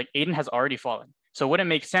 So things like Aiden has already fallen. So it wouldn't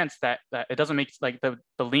make sense that it doesn't make like the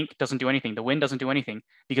link doesn't do anything, the wind doesn't do anything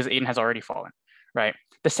because Aiden has already fallen, right?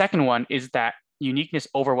 The second one is that uniqueness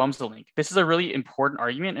overwhelms the link. This is a really important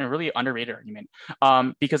argument and a really underrated argument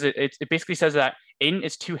because it basically says that Aiden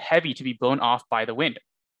is too heavy to be blown off by the wind.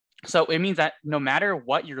 So it means that no matter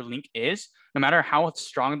what your link is, no matter how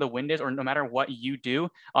strong the wind is, or no matter what you do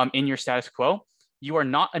in your status quo, you are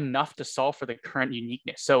not enough to solve for the current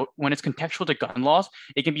uniqueness. So when it's contextual to gun laws,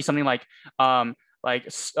 it can be something like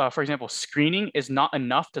for example, screening is not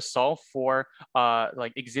enough to solve for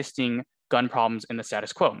like existing gun problems in the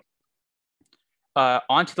status quo.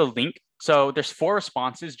 Onto the link. So there's 4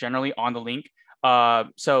 responses generally on the link.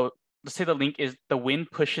 So let's say the link is the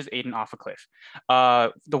wind pushes Aiden off a cliff.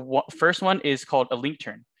 First one is called a link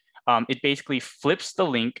turn. It basically flips the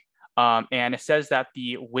link and it says that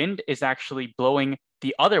the wind is actually blowing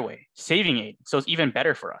the other way, saving Aiden. So it's even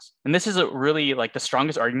better for us. And this is a really like the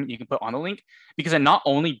strongest argument you can put on the link because it not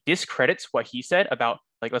only discredits what he said about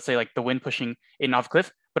like, let's say like the wind pushing Aiden off a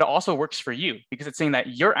cliff, but it also works for you because it's saying that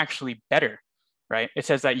you're actually better, right? It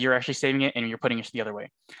says that you're actually saving it and you're putting it the other way.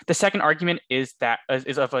 The second argument is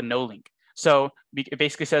of a no link. So it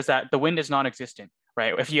basically says that the wind is non-existent,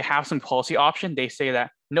 right? If you have some policy option, they say that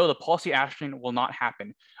no, the policy action will not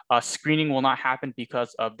happen. Screening will not happen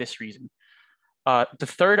because of this reason. The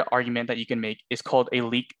third argument that you can make is called a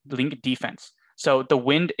link defense. So the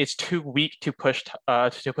wind is too weak to push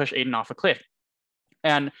Aiden off a cliff,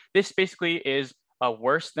 and this basically is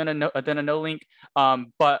worse than a no link.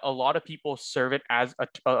 But a lot of people serve it as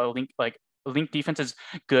a link. Like link defense is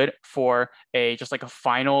good for just like a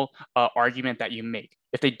final argument that you make.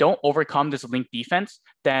 If they don't overcome this link defense,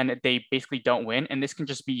 then they basically don't win. And this can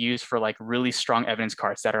just be used for like really strong evidence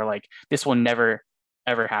cards that are like, this will never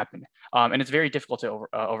ever happen. And it's very difficult to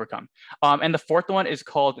overcome. And the fourth one is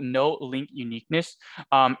called no link uniqueness.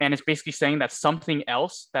 And it's basically saying that something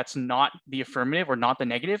else that's not the affirmative or not the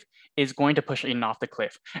negative is going to push Aiden off the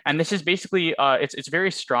cliff. And this is basically, it's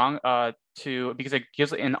very strong because it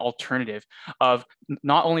gives an alternative of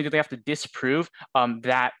not only do they have to disprove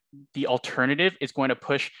that the alternative is going to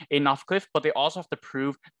push Aiden off a cliff, but they also have to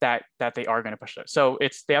prove that they are going to push it. So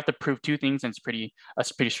they have to prove 2 things, and it's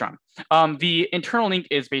pretty strong. The internal link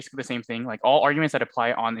is basically the same thing. Like all arguments that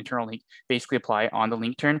apply on the internal link basically apply on the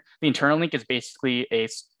link turn. The internal link is basically a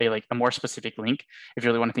more specific link if you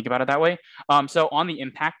really want to think about it that way. So on the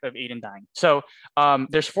impact of Aiden dying. So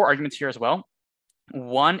there's 4 arguments here as well.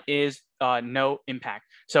 One is no impact.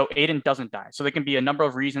 So Aiden doesn't die. So there can be a number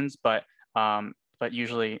of reasons, but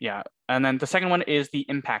usually, yeah. And then the second one is the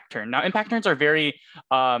impact turn. Now, impact turns are very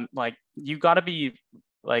like you got to be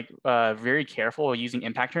like very careful using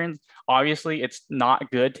impact turns. Obviously, it's not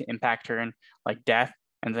good to impact turn like death,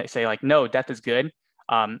 and they say like no, death is good.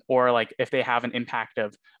 Or like if they have an impact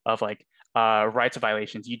of like rights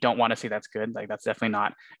violations, you don't want to say that's good. Like that's definitely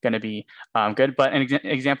not going to be good. But an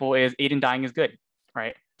example is Aiden dying is good,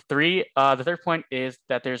 right? The third point is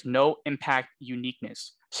that there's no impact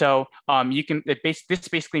uniqueness. So this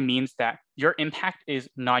basically means that your impact is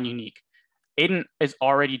non-unique. Aiden is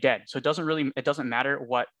already dead, so it doesn't matter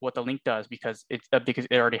what the link does because it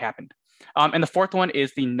already happened. And the fourth one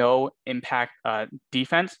is the no impact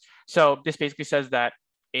defense. So this basically says that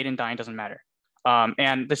Aiden dying doesn't matter.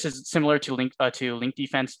 And this is similar to link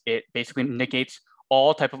defense. It basically negates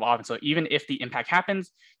all type of offense. So even if the impact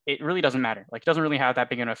happens, it really doesn't matter. Like it doesn't really have that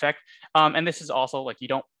big an effect. And this is also like you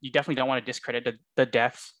definitely don't want to discredit the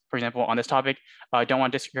deaths, for example, on this topic. Don't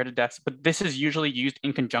want to discredit deaths, but this is usually used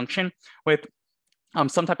in conjunction with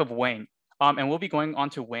some type of weighing. And we'll be going on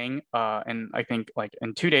to weighing in I think like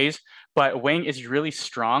in 2 days. But weighing is really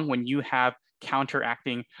strong when you have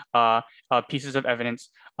counteracting pieces of evidence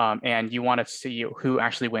and you want to see who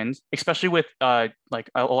actually wins, especially with like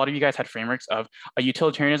a lot of you guys had frameworks of a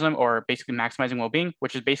utilitarianism or basically maximizing well-being,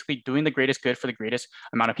 which is basically doing the greatest good for the greatest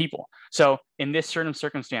amount of people. So in this certain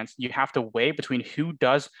circumstance, you have to weigh between who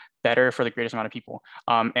does better for the greatest amount of people.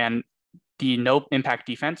 And the no impact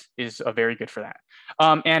defense is very good for that.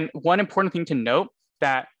 And one important thing to note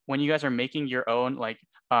that when you guys are making your own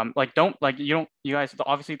you guys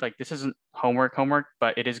obviously like this isn't homework,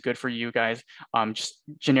 but it is good for you guys. Just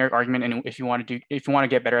generic argument, and if you want to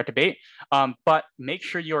get better at debate, but make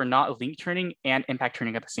sure you are not link turning and impact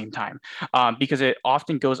turning at the same time, because it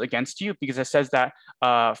often goes against you because it says that,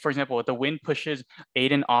 for example, if the wind pushes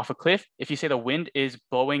Aiden off a cliff, if you say the wind is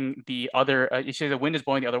blowing the other,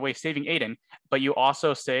 way, saving Aiden, but you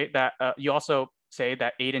also say that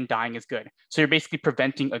Aiden dying is good. So you're basically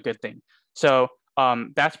preventing a good thing. So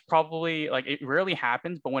that's probably like it rarely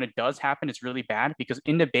happens, but when it does happen, it's really bad because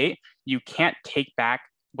in debate, you can't take back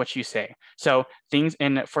what you say. So things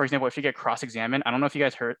in, for example, if you get cross-examined, I don't know if you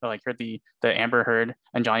guys heard the Amber Heard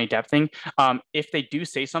and Johnny Depp thing. If they do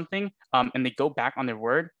say something and they go back on their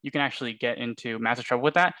word, you can actually get into massive trouble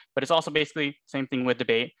with that. But it's also basically same thing with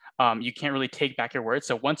debate. You can't really take back your words.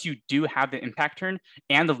 So once you do have the impact turn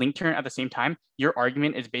and the link turn at the same time, your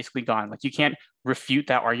argument is basically gone. Like you can't refute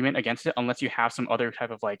that argument against it unless you have some other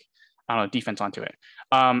type of like, I don't know, defense onto it.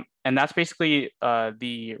 And that's basically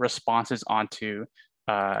the responses onto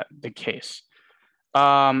the case.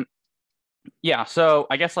 Yeah, so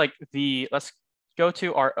I guess like let's go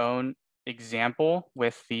to our own example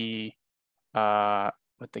with the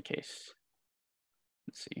case.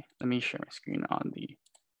 Let's see, let me share my screen on the,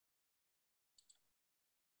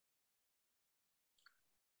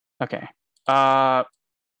 okay.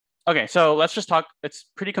 Okay, so let's just talk, it's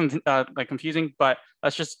pretty like confusing, but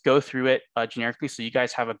let's just go through it generically so you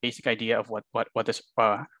guys have a basic idea of what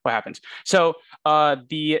happens. So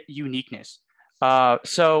the uniqueness.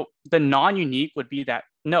 So the non-unique would be that,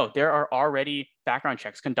 no, there are already background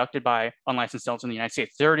checks conducted by unlicensed cells in the United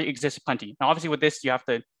States. There already exists plenty. Now, obviously with this, you have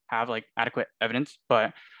to have like adequate evidence,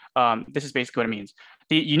 but this is basically what it means.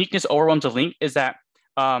 The uniqueness overwhelms a link is that,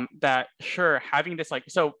 sure, having this like,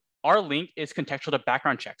 so our link is contextual to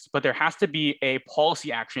background checks, but there has to be a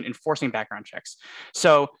policy action enforcing background checks.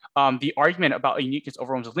 So the argument about a uniqueness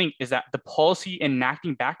overwhelms a link is that the policy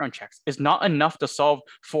enacting background checks is not enough to solve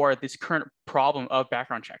for this current problem of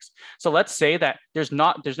background checks. So let's say that there's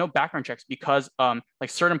no background checks because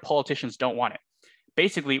like certain politicians don't want it.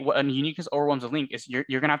 Basically, what a uniqueness overwhelms a link is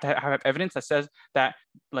you're gonna have to have evidence that says that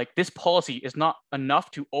like this policy is not enough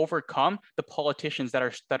to overcome the politicians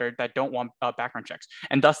that don't want background checks,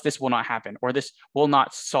 and thus this will not happen, or this will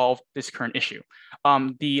not solve this current issue.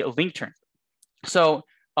 The link turn. So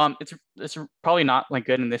it's probably not like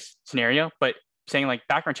good in this scenario, but saying like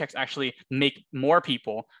background checks actually make more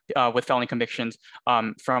people with felony convictions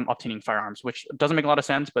from obtaining firearms, which doesn't make a lot of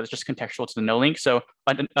sense, but it's just contextual to the no link. So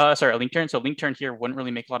sorry, a link turn. So link turn here wouldn't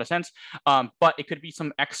really make a lot of sense, but it could be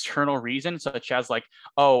some external reason, such as like,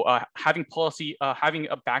 having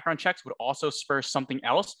a background checks would also spur something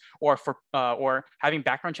else, or having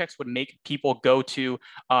background checks would make people go to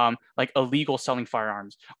like illegal selling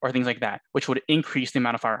firearms or things like that, which would increase the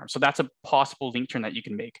amount of firearms. So that's a possible link turn that you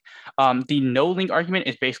can make. The no link argument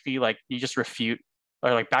is basically like you just refute,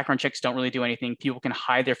 or like background checks don't really do anything. People can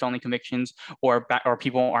hide their felony convictions, or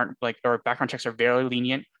people aren't like, or background checks are very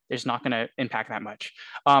lenient. It's not going to impact that much.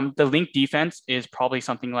 The link defense is probably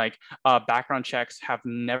something like background checks have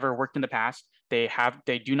never worked in the past. They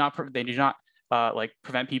do not like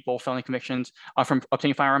prevent people felony convictions from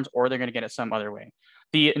obtaining firearms, or they're going to get it some other way.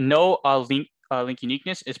 The no link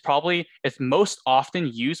uniqueness is most often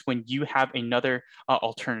used when you have another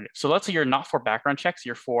alternative. So let's say you're not for background checks,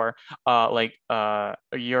 you're for having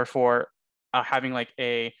like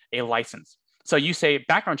a license. So you say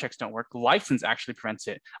background checks don't work, license actually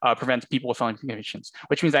prevents people with felony convictions,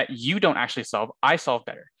 which means that you don't actually solve, I solve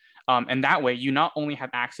better. And that way you not only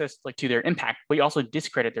have access like to their impact, but you also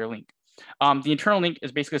discredit their link. The internal link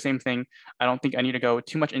is basically the same thing. I don't think I need to go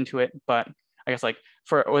too much into it, but I guess like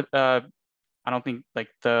I don't think like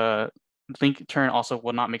the link turn also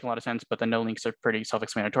will not make a lot of sense, but the no links are pretty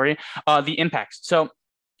self-explanatory. The impacts. So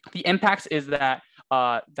the impacts is that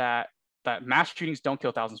that mass shootings don't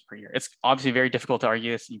kill thousands per year. It's obviously very difficult to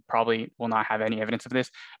argue this. You probably will not have any evidence of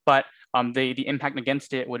this, but the impact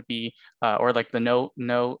against it would be, or like the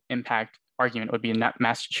no impact argument would be that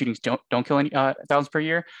mass shootings don't kill any thousands per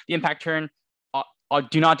year. The impact turn,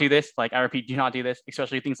 do not do this. Like I repeat, do not do this,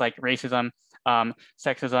 especially things like racism,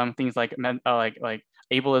 sexism, things like like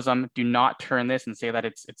ableism. Do not turn this and say that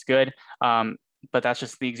it's good. But that's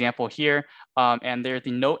just the example here. And there's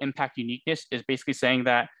the no impact uniqueness is basically saying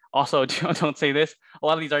that also don't say this. A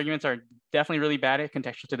lot of these arguments are definitely really bad at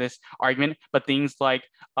contextual to this argument, but things like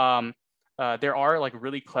there are like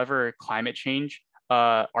really clever climate change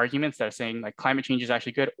arguments that are saying like climate change is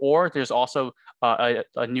actually good, or there's also a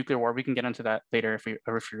nuclear war. We can get into that later if we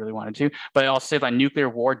really wanted to, but I'll say that nuclear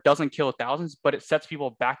war doesn't kill thousands, but it sets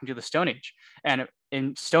people back into the Stone Age. And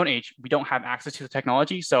in Stone Age, we don't have access to the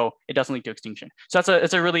technology, so it doesn't lead to extinction. So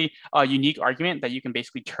it's a really unique argument that you can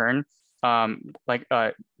basically turn like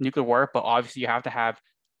nuclear war, but obviously you have to have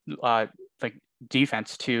like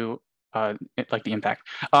defense to like the impact.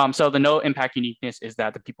 So the no impact uniqueness is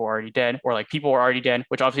that the people are already dead, or like people are already dead,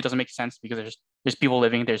 which obviously doesn't make sense because there's people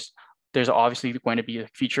living. There's obviously going to be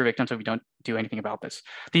future victims if we don't do anything about this.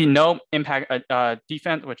 The no impact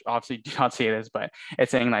defense, which obviously do not say this, but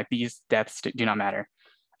it's saying like these deaths do not matter.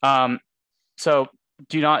 So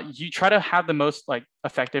you try to have the most like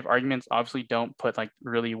effective arguments. Obviously, don't put like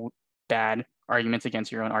really bad arguments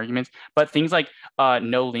against your own arguments. But things like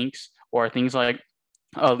no links or things like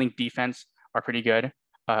link defense are pretty good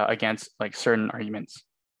against like certain arguments.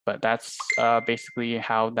 But that's basically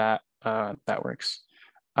how that works.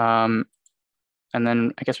 And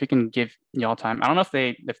then I guess we can give y'all time. I don't know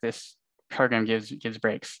if this program gives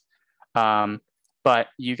breaks, but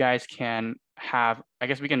you guys can have. I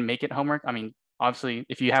guess we can make it homework. I mean, obviously,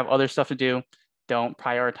 if you have other stuff to do, don't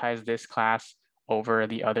prioritize this class over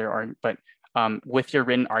the other. But with your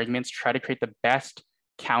written arguments, try to create the best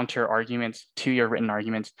counter arguments to your written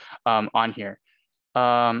arguments on here.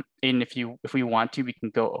 And if we want to, we can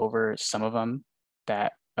go over some of them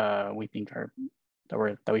that we think are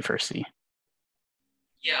that we first see.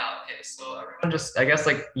 Yeah, okay. So everyone just, I guess,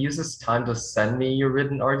 like use this time to send me your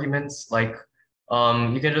written arguments. Like,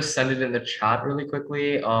 you can just send it in the chat really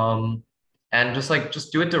quickly. And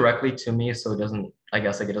just do it directly to me so it doesn't, I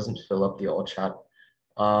guess, like it doesn't fill up the all chat.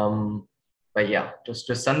 But yeah,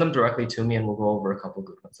 just send them directly to me and we'll go over a couple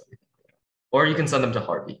good ones that we think. Or you can send them to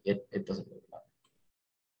Harvey. It doesn't really matter.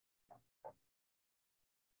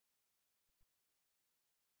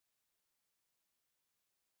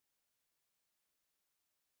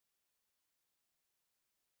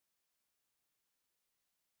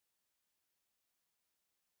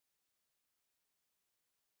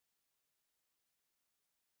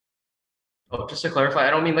 Oh, just to clarify, I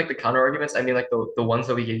don't mean like the counter arguments. I mean like the ones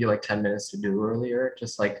that we gave you like 10 minutes to do earlier.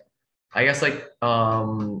 Just like, I guess like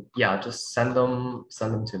yeah, just send them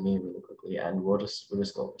to me really quickly and we'll just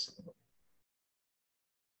go over some of them.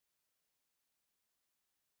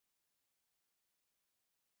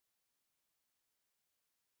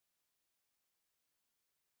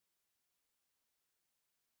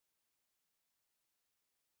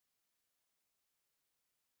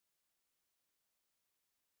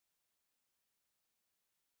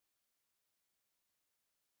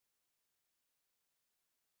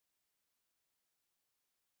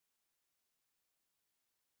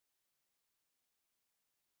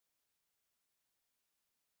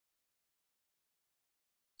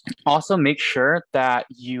 Also, make sure that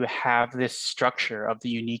you have this structure of the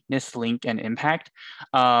uniqueness, link, and impact,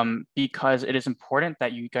 because it is important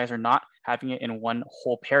that you guys are not having it in one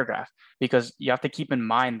whole paragraph, because you have to keep in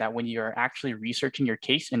mind that when you're actually researching your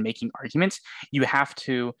case and making arguments, you have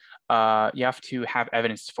to have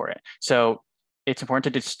evidence for it. So it's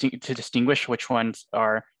important to distinguish which ones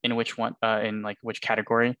are in which one in like which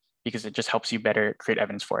category, because it just helps you better create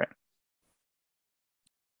evidence for it.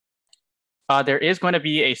 There is going to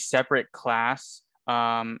be a separate class.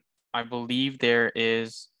 I believe there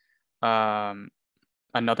is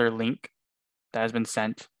another link that has been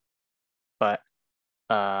sent, but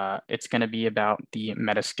it's going to be about the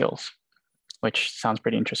meta skills, which sounds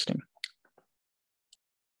pretty interesting.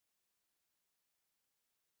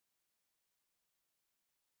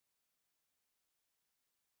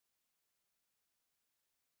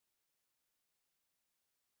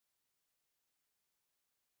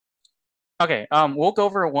 Okay, we'll go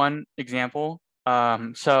over one example.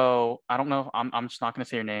 So I don't know, I'm just not going to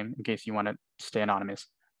say your name in case you want to stay anonymous.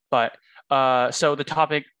 But so the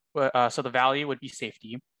topic, so the value would be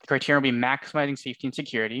safety. The criterion would be maximizing safety and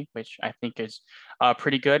security, which I think is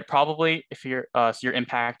pretty good. Probably if your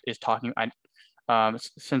impact is talking,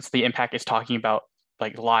 since the impact is talking about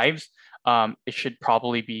like lives, it should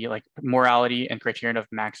probably be like morality and criterion of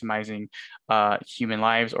maximizing human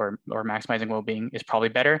lives or maximizing well-being is probably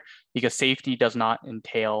better, because safety does not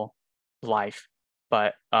entail life,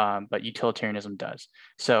 but utilitarianism does.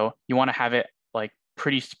 So you want to have it like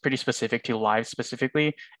pretty specific to lives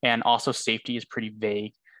specifically, and also safety is pretty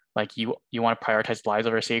vague. Like you want to prioritize lives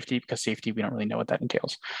over safety, because safety, we don't really know what that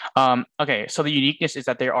entails. Okay, so the uniqueness is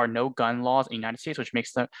that there are no gun laws in the United States,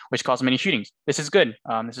 which cause many shootings. This is good.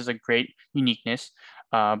 This is a great uniqueness,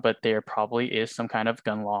 but there probably is some kind of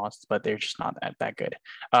gun laws, but they're just not that good.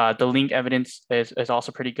 The link evidence is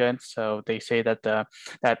also pretty good. So they say that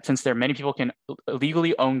that since there are many people can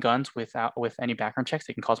legally own guns with any background checks,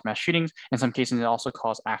 they can cause mass shootings. In some cases, it also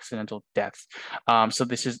cause accidental deaths. So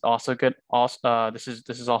this is also good. Also, this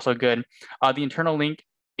is also good. The internal link: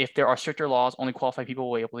 if there are stricter laws, only qualified people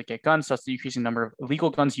will be able to get guns, thus decreasing the number of illegal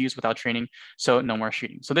guns used without training, so no more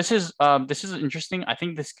shooting. So this is interesting. I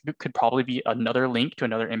think this could probably be another link to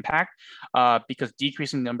another impact, because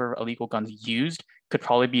decreasing the number of illegal guns used could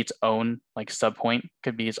probably be its own like subpoint,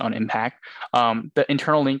 could be its own impact. The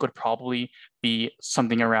internal link would probably be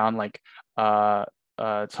something around like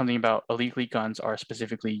something about illegally guns are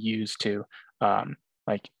specifically used to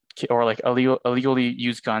illegally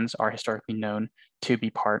used guns are historically known to be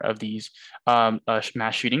part of these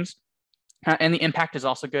mass shootings. And the impact is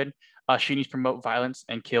also good. Shootings promote violence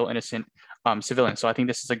and kill innocent civilians. So I think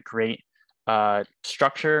this is a great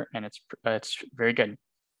structure, and it's very good.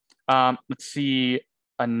 Let's see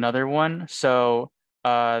another one. So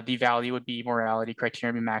the value would be morality,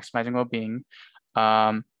 criteria would be maximizing well-being.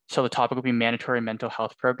 So the topic would be mandatory mental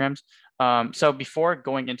health programs. So before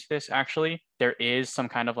going into this, actually, there is some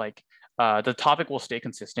kind of like, the topic will stay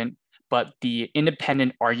consistent, but the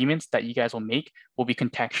independent arguments that you guys will make will be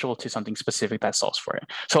contextual to something specific that solves for it.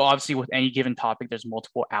 So obviously with any given topic, there's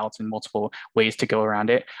multiple outs and multiple ways to go around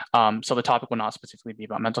it. So the topic will not specifically be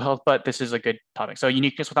about mental health, but this is a good topic. So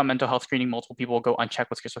uniqueness without mental health screening, multiple people will go unchecked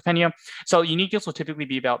with schizophrenia. So uniqueness will typically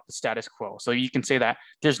be about the status quo. So you can say that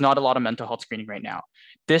there's not a lot of mental health screening right now.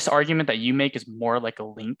 This argument that you make is more like a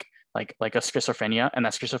link, like a schizophrenia, and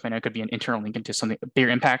that schizophrenia could be an internal link into something bigger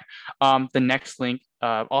impact. The next link,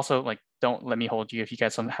 also like, don't let me hold you. If you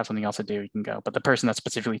guys have something else to do, you can go. But the person that's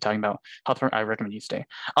specifically talking about health, I recommend you stay.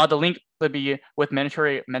 The link would be with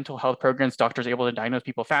mandatory mental health programs, doctors able to diagnose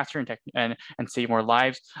people faster and save more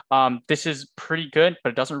lives. This is pretty good,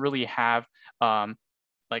 but it doesn't really have,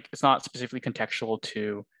 like, it's not specifically contextual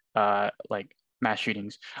to like mass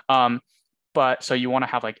shootings. But so you want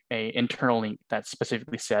to have like a internal link that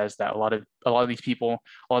specifically says that a lot of these people,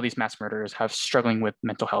 a lot of these mass murderers have struggling with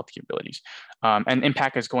mental health capabilities. And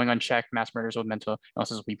impact is going unchecked. Mass murders with mental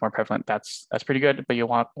illnesses will be more prevalent. That's pretty good, but you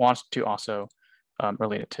want to also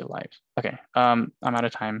relate it to lives. Okay, I'm out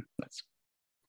of time. Let's